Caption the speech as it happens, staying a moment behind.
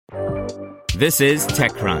This is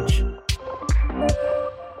TechCrunch.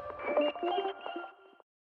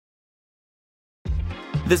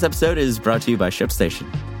 This episode is brought to you by ShipStation.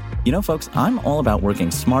 You know, folks, I'm all about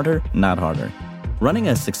working smarter, not harder. Running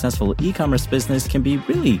a successful e-commerce business can be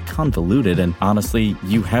really convoluted, and honestly,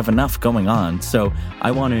 you have enough going on, so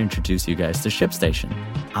I want to introduce you guys to ShipStation.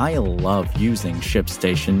 I love using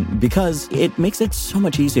ShipStation because it makes it so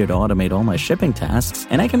much easier to automate all my shipping tasks,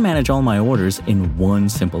 and I can manage all my orders in one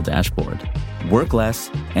simple dashboard. Work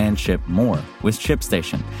less and ship more with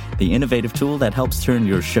ShipStation, the innovative tool that helps turn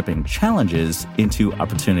your shipping challenges into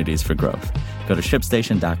opportunities for growth. Go to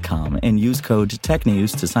ShipStation.com and use code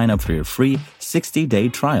TechNews to sign up for your free 60-day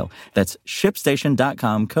trial. That's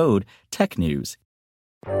ShipStation.com, code TechNews.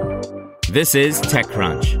 This is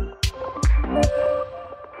TechCrunch.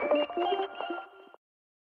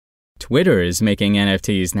 Twitter is making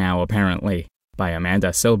NFTs now, apparently, by Amanda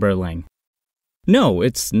Silberling. No,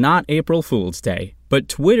 it's not April Fool's Day, but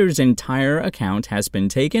Twitter's entire account has been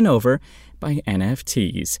taken over by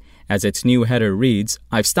NFTs. As its new header reads,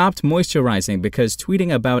 "I've stopped moisturizing because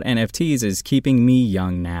tweeting about NFTs is keeping me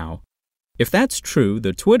young now." If that's true,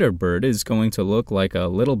 the Twitter bird is going to look like a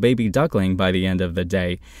little baby duckling by the end of the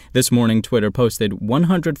day. This morning, Twitter posted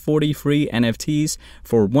 140 free NFTs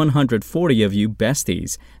for 140 of you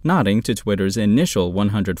besties, nodding to Twitter's initial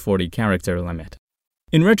 140-character limit.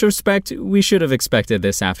 In retrospect, we should have expected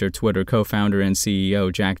this after Twitter co-founder and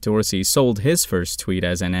CEO Jack Dorsey sold his first tweet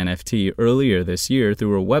as an NFT earlier this year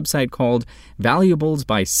through a website called Valuables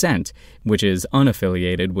by Cent, which is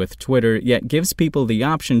unaffiliated with Twitter, yet gives people the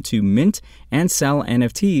option to mint and sell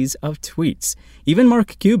NFTs of tweets. Even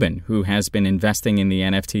Mark Cuban, who has been investing in the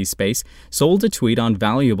NFT space, sold a tweet on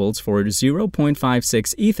Valuables for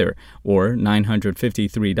 0.56 Ether, or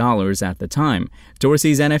 $953 at the time.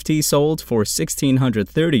 Dorsey's NFT sold for 1,630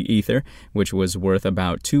 Ether, which was worth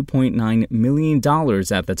about $2.9 million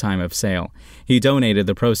at the time of sale. He donated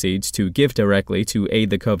the proceeds to give directly to aid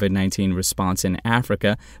the COVID-19 response in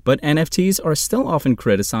Africa, but NFTs are still often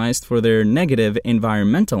criticized for their negative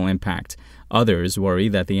environmental impact. Others worry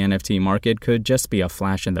that the NFT market could just be a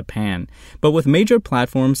flash in the pan. But with major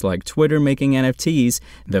platforms like Twitter making NFTs,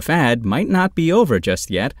 the fad might not be over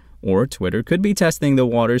just yet, or Twitter could be testing the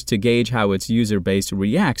waters to gauge how its user base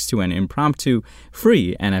reacts to an impromptu,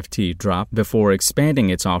 free NFT drop before expanding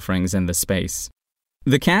its offerings in the space.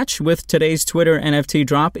 The catch with today's Twitter NFT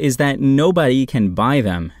drop is that nobody can buy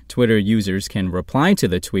them. Twitter users can reply to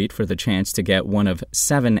the tweet for the chance to get one of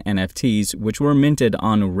 7 NFTs which were minted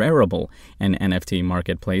on Rarible, an NFT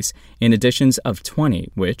marketplace, in editions of 20,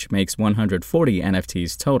 which makes 140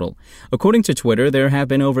 NFTs total. According to Twitter, there have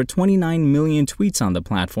been over 29 million tweets on the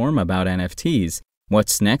platform about NFTs.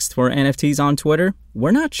 What's next for NFTs on Twitter? We're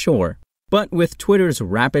not sure. But with Twitter's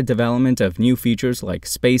rapid development of new features like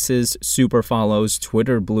Spaces, Super Follows,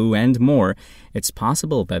 Twitter Blue, and more, it's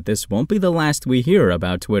possible that this won't be the last we hear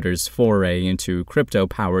about Twitter's foray into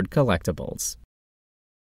crypto-powered collectibles.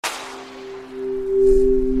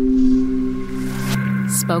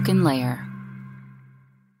 Spoken Layer.